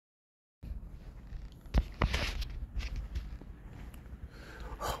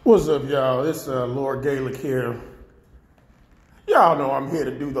What's up, y'all? It's Lord Gaelic here. Y'all know I'm here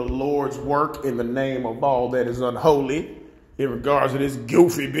to do the Lord's work in the name of all that is unholy in regards to this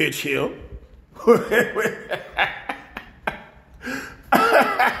goofy bitch here.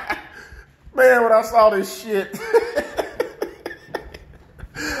 Man, when I saw this shit,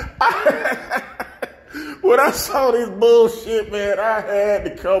 when I saw this bullshit, man, I had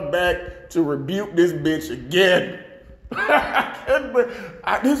to come back to rebuke this bitch again.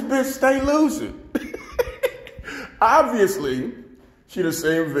 This bitch stay losing. Obviously, she done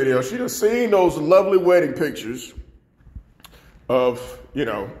seen video. She done seen those lovely wedding pictures of, you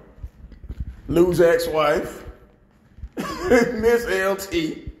know, Lou's ex-wife, Miss LT.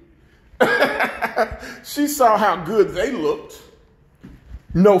 She saw how good they looked.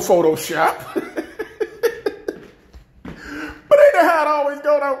 No Photoshop. But ain't that how it always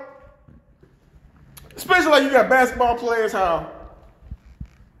go though? Especially like you got basketball players, how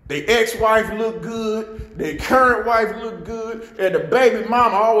their ex-wife look good, their current wife look good, and the baby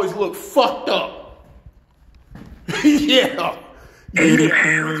mama always look fucked up. Yeah. 80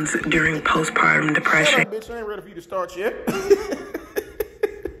 pounds during postpartum depression. Bitch, I ain't ready for you to start yet.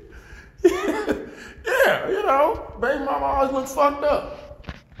 Yeah, you know, baby mama always look fucked up.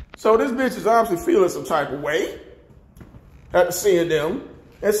 So this bitch is obviously feeling some type of way after seeing them.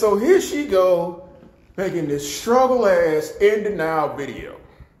 And so here she go, making this struggle ass in denial video.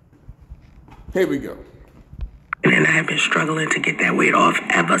 Here we go. And I have been struggling to get that weight off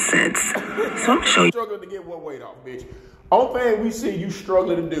ever since. So I'm gonna show you. Struggling to get what weight off, bitch? Only thing we see you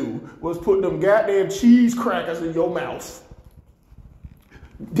struggling to do was put them goddamn cheese crackers in your mouth.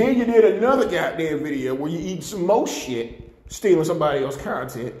 Then you did another goddamn video where you eat some more shit, stealing somebody else's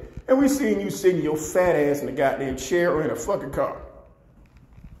content. And we seen you sitting your fat ass in a goddamn chair or in a fucking car.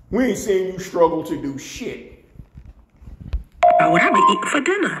 We ain't seen you struggle to do shit. What I be eating for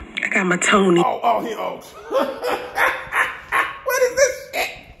dinner? I got my Tony. What is this shit?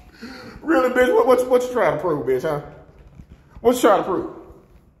 Really, bitch? What you trying to prove, bitch, huh? What you trying to prove?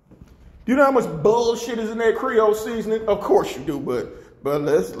 You know how much bullshit is in that Creole seasoning? Of course you do, but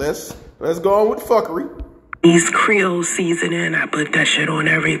let's go on with fuckery. These Creole seasoning, I put that shit on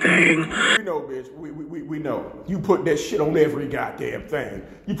everything. We know, bitch. We know. You put that shit on every goddamn thing.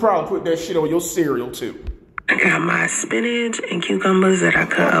 You probably put that shit on your cereal, too. I got my spinach and cucumbers that I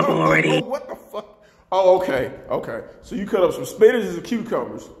cut up already. What the fuck? Oh, okay. So you cut up some spinach and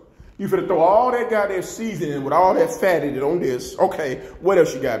cucumbers. You finna throw all that goddamn seasoning with all that fat in it on this. Okay, what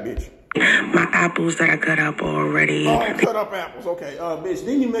else you got, bitch? My apples that I cut up already. Oh, cut up apples. Okay, bitch,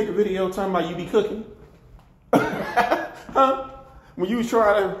 didn't you make a video talking about you be cooking? Huh? When you was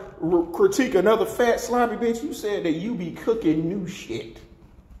trying to critique another fat sloppy bitch, you said that you be cooking new shit.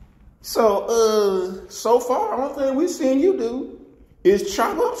 So, so far, the only thing we seen you do is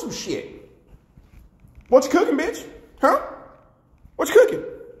chop up some shit. What you cooking, bitch? Huh? What you cooking?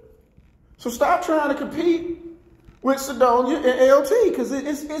 So stop trying to compete with Sidonia and LT, because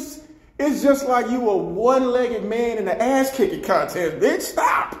it's just like you a one-legged man in the ass-kicking contest, bitch.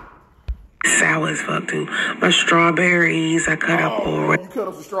 Stop. Sour as fuck, too. My strawberries, I cut up already. You cut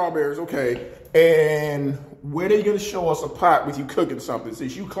up some strawberries, okay. And when are you going to show us a pot with you cooking something,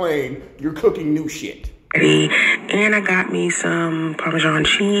 since you claim you're cooking new shit? And I got me some Parmesan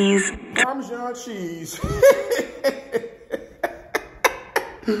cheese. Parmesan cheese.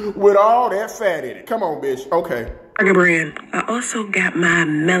 With all that fat in it. Come on, bitch. Okay. Burger brand. I also got my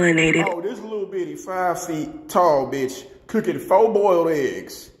melanated. Oh, this little bitty 5 feet tall bitch cooking 4 boiled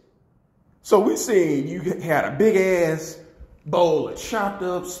eggs. So we seen you had a big ass bowl of chopped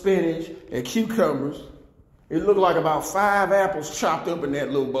up spinach and cucumbers. It looked like about 5 apples chopped up in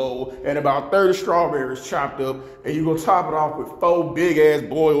that little bowl and about 30 strawberries chopped up. And you gonna top it off with 4 big ass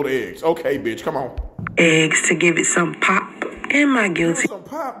boiled eggs. Okay, bitch, come on. Eggs to give it some pop. And my guilty. Some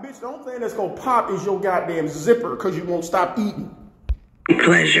pop, bitch. The only thing that's gonna pop is your goddamn zipper, because you won't stop eating.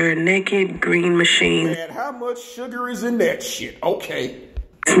 Pleasure naked green machine. Man, how much sugar is in that shit? Okay.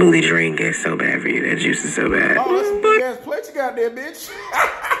 Smoothie drink is so bad for you. That juice is so bad. Oh, that's a big ass plate you got there, bitch.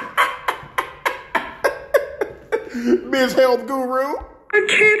 Miss Health Guru. I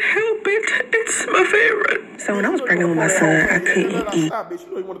can't help it. It's my favorite. So when I was pregnant with my son, I couldn't eat. Stop, bitch. You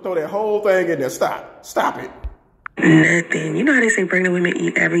don't even want to throw that whole thing in there. Stop. Stop it. Nothing. You know how they say pregnant women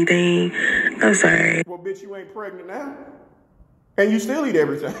eat everything? I'm sorry. Well, bitch, you ain't pregnant now. And you still eat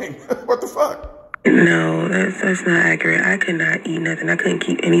everything. What the fuck? No, that's not accurate. I could not eat nothing. I couldn't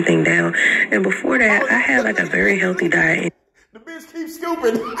keep anything down. And before that, I had like a very healthy diet. The bitch keeps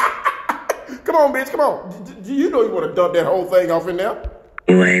scooping. Come on, bitch, come on. Do you know you want to dump that whole thing off in there?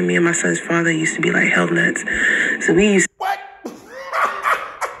 Anyway, me and my son's father used to be like health nuts. So we used What?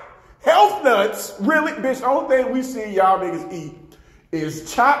 nuts. Really? Bitch, the only thing we see y'all niggas eat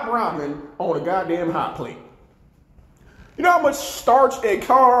is chopped ramen on a goddamn hot plate. You know how much starch and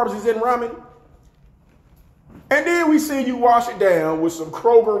carbs is in ramen? And then we see you wash it down with some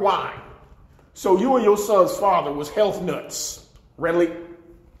Kroger wine. So you and your son's father was health nuts. Really?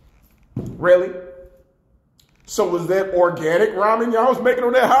 Really? So was that organic ramen y'all was making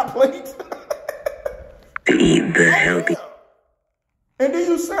on that hot plate? To eat the healthy. And then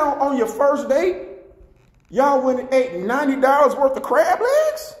you say on your first date, y'all went and ate $90 worth of crab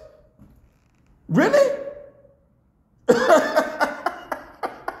legs? Really?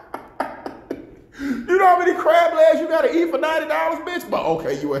 You know how many crab legs you gotta eat for $90, bitch? But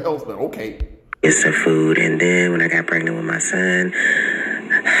okay, you a health nut, okay. It's some food, and then when I got pregnant with my son,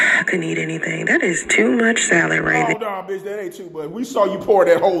 I couldn't eat anything. That is too much salad right there. Oh, no, bitch, that ain't too much. We saw you pour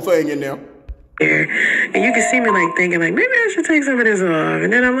that whole thing in there. And you can see me like thinking like, maybe I should take some of this off.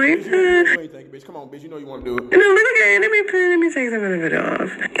 And then I'm like, What you think, bitch? Come on, bitch, you know you want to do it. And I'm like, okay, let me take some of it off.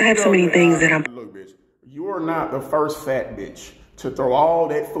 I have so many things that I'm... Look, bitch, you are not the first fat bitch to throw all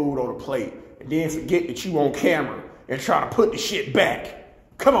that food on a plate and then forget that you on camera and try to put the shit back.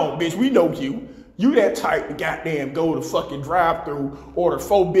 Come on, bitch, we know you. You that type to goddamn go to fucking drive-thru, order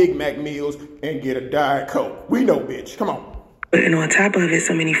 4 Big Mac meals, and get a Diet Coke. We know, bitch. Come on. And on top of it,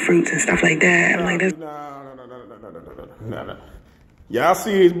 so many fruits and stuff like that. I'm like, this... No. Y'all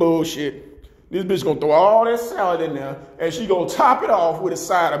see this bullshit. This bitch gonna throw all that salad in there, and she gonna top it off with a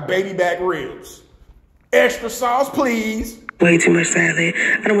side of baby back ribs. Extra sauce, please. Way too much salad.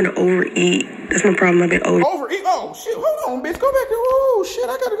 I don't want to overeat. That's my problem. I've been overeat? Oh, shit. Hold on, bitch. Go back there. Oh, shit.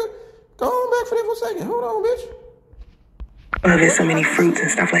 I gotta go on back for that for a second. Hold on, bitch. There's so many fruits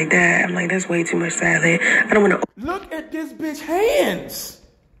and stuff like that. I'm like, that's way too much salad. I don't want to... Look at this bitch hands.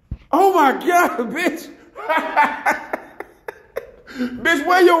 Oh, my God, bitch. Bitch,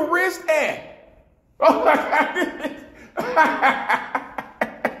 where your wrist at? Oh, my God.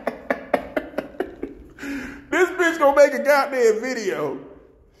 This bitch gonna make a goddamn video.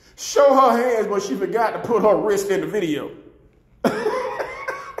 Show her hands, but she forgot to put her wrist in the video.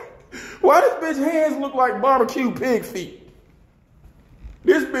 Why this bitch hands look like barbecue pig feet?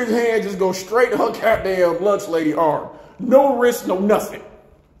 This bitch hand just go straight to her goddamn lunch lady arm. No wrist, no nothing.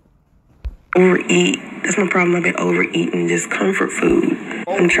 Overeat. That's my problem. I've been overeating just comfort food.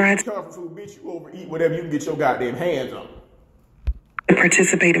 I'm trying to... Comfort food, bitch, you overeat whatever you can get your goddamn hands on.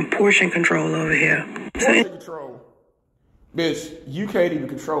 Participate in portion control over here. Portion control. Bitch, you can't even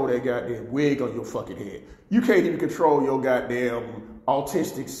control that goddamn wig on your fucking head. You can't even control your goddamn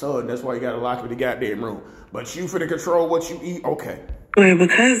autistic son. That's why you gotta lock him in the goddamn room. But you finna control what you eat? Okay. Well,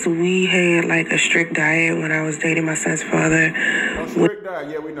 because we had like a strict diet when I was dating my son's father. A strict diet,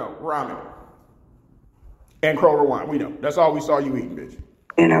 yeah, we know. Ramen. And Kroger wine, we know. That's all we saw you eating, bitch.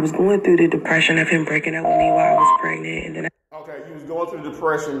 And I was going through the depression of him breaking up with me while I was pregnant. And then okay, you was going through the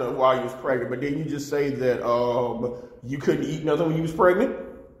depression of while you was pregnant, but then you just say that you couldn't eat nothing when you was pregnant?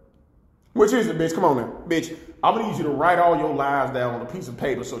 Which is it, bitch? Come on now. Bitch, I'm going to need you to write all your lies down on a piece of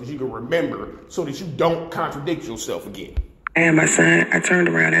paper so that you can remember, so that you don't contradict yourself again. And my son, I turned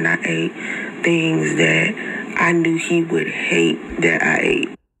around and I ate things that I knew he would hate that I ate.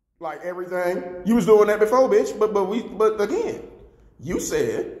 Like everything? You was doing that before, bitch, but again, you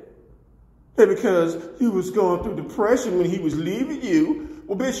said that because he was going through depression when he was leaving you.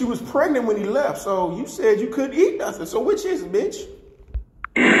 Well, bitch, you was pregnant when he left, so you said you couldn't eat nothing. So which is it, bitch?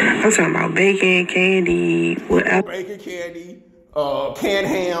 I'm talking about bacon, candy, whatever. Bacon, candy, canned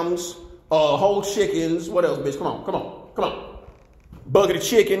hams, whole chickens. What else, bitch? Come on. Bucket of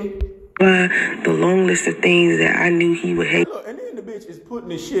chicken. The long list of things that I knew he would hate. Look, and then the bitch is putting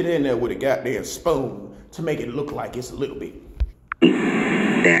this shit in there with a goddamn spoon to make it look like it's a little bit.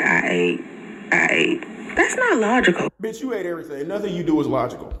 That I ate. That's not logical. Bitch, you ate everything. Nothing you do is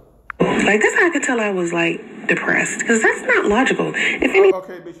logical. Like, that's how I could tell I was, like, depressed. Because that's not logical. If any...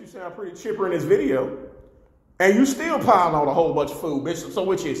 Okay, bitch, you sound pretty chipper in this video. And you still piling on a whole bunch of food, bitch. So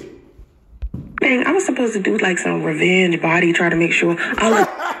which is it? Dang, I was supposed to do, like, some revenge body, try to make sure all of...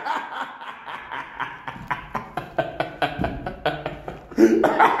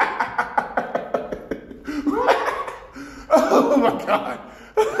 Oh, my God.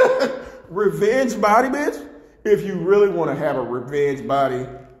 Revenge body, bitch? If you really want to have a revenge body,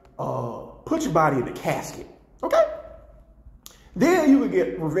 put your body in the casket, okay? Then you can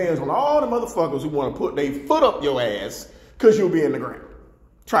get revenge on all the motherfuckers who want to put their foot up your ass because you'll be in the ground.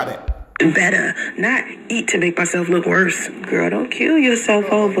 Try that. Better not eat to make myself look worse. Girl, don't kill yourself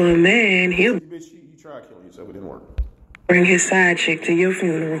over a man. He'll... Bitch, you tried killing yourself, it didn't work. Bring his side chick to your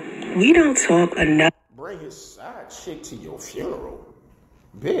funeral. We don't talk enough. Bring his side chick to your funeral?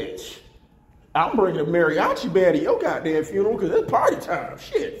 Bitch. I'm bringing a mariachi band to your goddamn funeral because it's party time.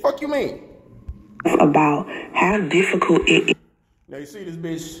 Shit, fuck you mean? About how difficult it is. Now you see this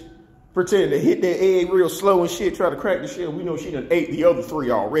bitch pretend to hit that egg real slow and shit, try to crack the shell. We know she done ate the other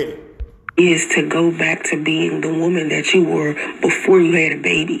 3 already. Is to go back to being the woman that you were before you had a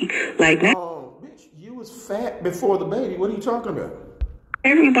baby. Like that. Oh, bitch, you was fat before the baby. What are you talking about?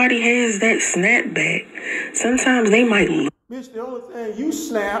 Everybody has that snapback. Sometimes they might look. Bitch, the only thing you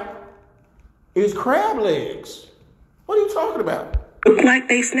snap is crab legs. What are you talking about? Look like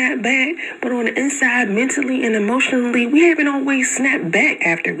they snap back, but on the inside, mentally and emotionally, we haven't always snapped back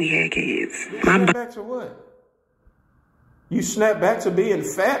after we had kids. You snap back to what? You snap back to being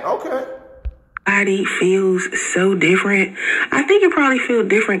fat? Okay. Body feels so different. I think it probably feels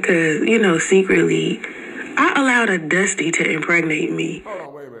different because, you know, secretly, I allowed a Dusty to impregnate me. Hold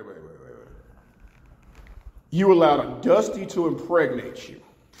on, wait. You allowed a Dusty to impregnate you.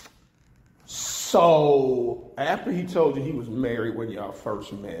 So, after he told you he was married when y'all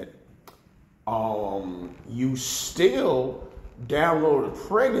first met, you still downloaded a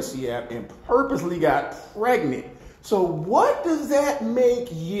pregnancy app and purposely got pregnant. So what does that make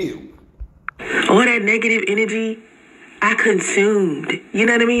you? All that negative energy I consumed. You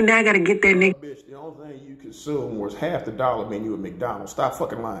know what I mean? Now I gotta get that negative Bitch, the only thing you consumed was half the dollar menu at McDonald's. Stop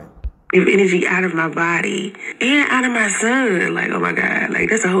fucking lying. energy out of my body and out of my son. Like, oh my God, like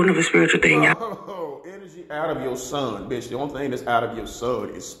that's a whole nother spiritual thing, y'all. Oh, energy out of your son, bitch. The only thing that's out of your son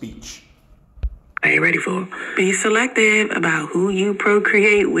is speech. Are you ready for it? Be selective about who you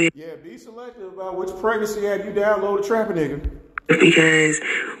procreate with. Yeah, be selective about which pregnancy app you download to trap a nigga. Because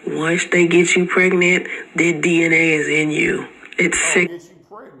once they get you pregnant, their DNA is in you. It's sick. Get you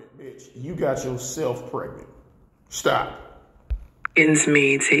pregnant, bitch. You got yourself pregnant. Stop. Sickens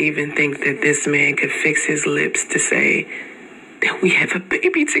me to even think that this man could fix his lips to say that we have a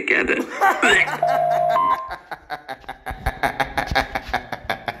baby together.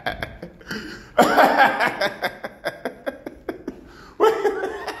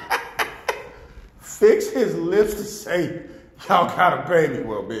 Fix his lips to say y'all got a baby.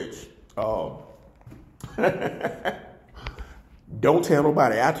 Well, bitch. Don't tell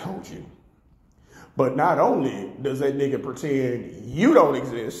nobody I told you. But not only does that nigga pretend you don't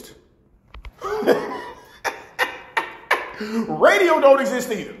exist, radio don't exist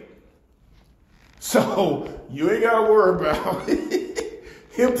either. So you ain't got to worry about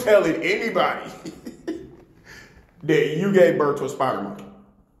him telling anybody that you gave birth to a spider monkey.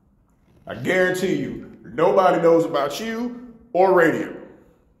 I guarantee you, nobody knows about you or radio.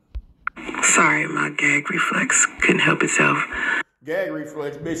 Sorry, my gag reflex couldn't help itself. Gag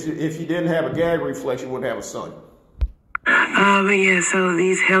reflex, bitch. If you didn't have a gag reflex, you wouldn't have a son. But yeah, so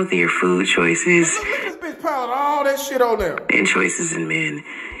these healthier food choices. Look at this bitch piling all that shit on there. And choices in men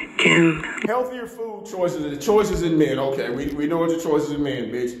can. Healthier food choices in men. Okay, we know what your choices in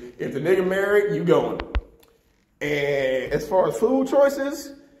men, bitch. If the nigga married, you going. And as far as food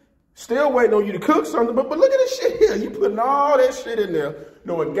choices, still waiting on you to cook something. But look at this shit here. You putting all that shit in there,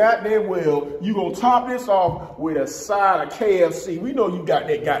 knowing goddamn well you gonna top this off with a side of KFC. We know you got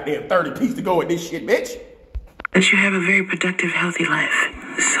that goddamn 30 piece to go with this shit, bitch. That you have a very productive, healthy life.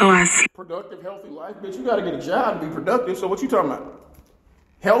 So I see. Productive, healthy life, bitch. You gotta get a job to be productive. So what you talking about?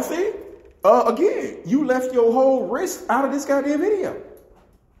 Healthy? Again, you left your whole wrist out of this goddamn video.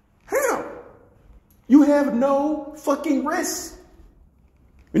 How? You have no fucking wrist.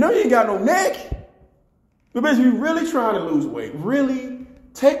 You know you ain't got no neck. But bitch, you really trying to lose weight. Really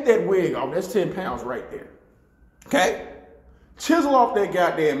take that wig off. That's 10 pounds right there. Okay? Chisel off that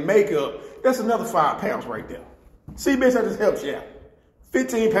goddamn makeup. That's another 5 pounds right there. See, bitch, that just helps you out.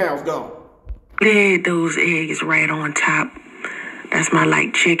 15 pounds gone. Did those eggs right on top. That's my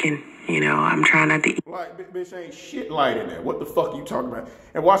light chicken. You know, I'm trying not to eat. Like, bitch, ain't shit light in there. What the fuck you talking about?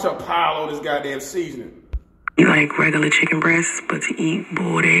 And watch her pile on this goddamn seasoning. You like regular chicken breasts, but to eat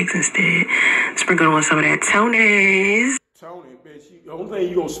boiled eggs instead. Sprinkle on some of that Tony's. Tony, bitch, the only thing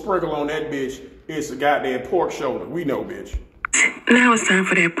you gonna sprinkle on that bitch is a goddamn pork shoulder. We know, bitch. Now it's time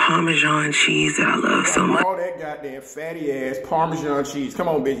for that Parmesan cheese that I love so much. All that goddamn fatty ass Parmesan cheese. Come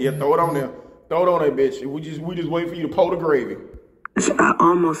on, bitch. Yeah, throw it on there. Throw it on there, bitch. We just wait for you to pour the gravy. I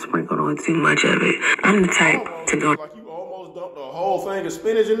almost sprinkled on too much of it. I'm the type to go. Like you almost dumped a whole thing of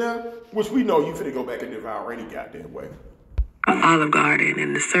spinach in there, which we know you finna go back and devour any goddamn way. Olive Garden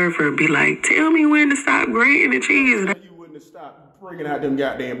and the server be like, tell me when to stop grating the cheese. You wouldn't have stopped bringing out them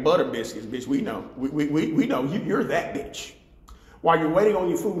goddamn butter biscuits, bitch. We know. We know you're that bitch. While you're waiting on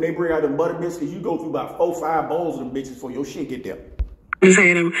your food and they bring out them butter biscuits, you go through about 4 or 5 bowls of them bitches before your shit get there. Just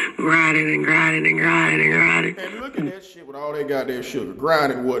had them grinding and grinding and grinding and grinding. And look at that shit with all that goddamn sugar.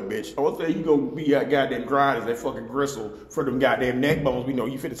 Grinding what, bitch? The only thing you gonna be that goddamn grind is that fucking gristle for them goddamn neck bones we know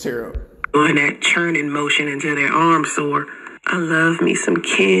you finna tear up. Doing that churning motion until their arms sore. I love me some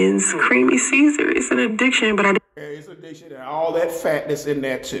Ken's creamy Caesar. It's an addiction, but I Yeah, it's addiction and all that fat that's in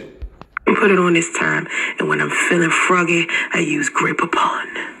that too. put it on this time. And when I'm feeling froggy, I use Grip Upon.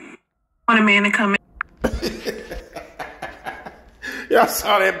 Want a man to come in? Y'all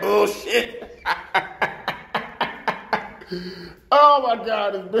saw that bullshit? Oh my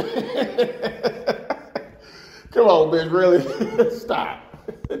God, come on, bitch, really? Stop.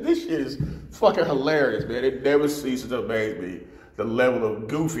 This shit is fucking hilarious, man. It never ceases to amaze me the level of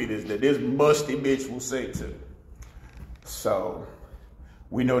goofiness that this musty bitch will sing to. So,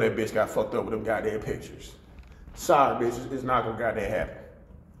 we know that bitch got fucked up with them goddamn pictures. Sorry, bitch, it's not gonna goddamn happen.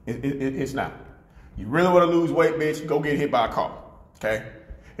 It's not. You really wanna lose weight, bitch, go get hit by a car, okay?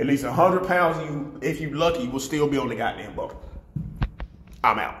 At least 100 pounds of you, if you lucky, will still be on the goddamn boat.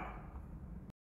 I'm out.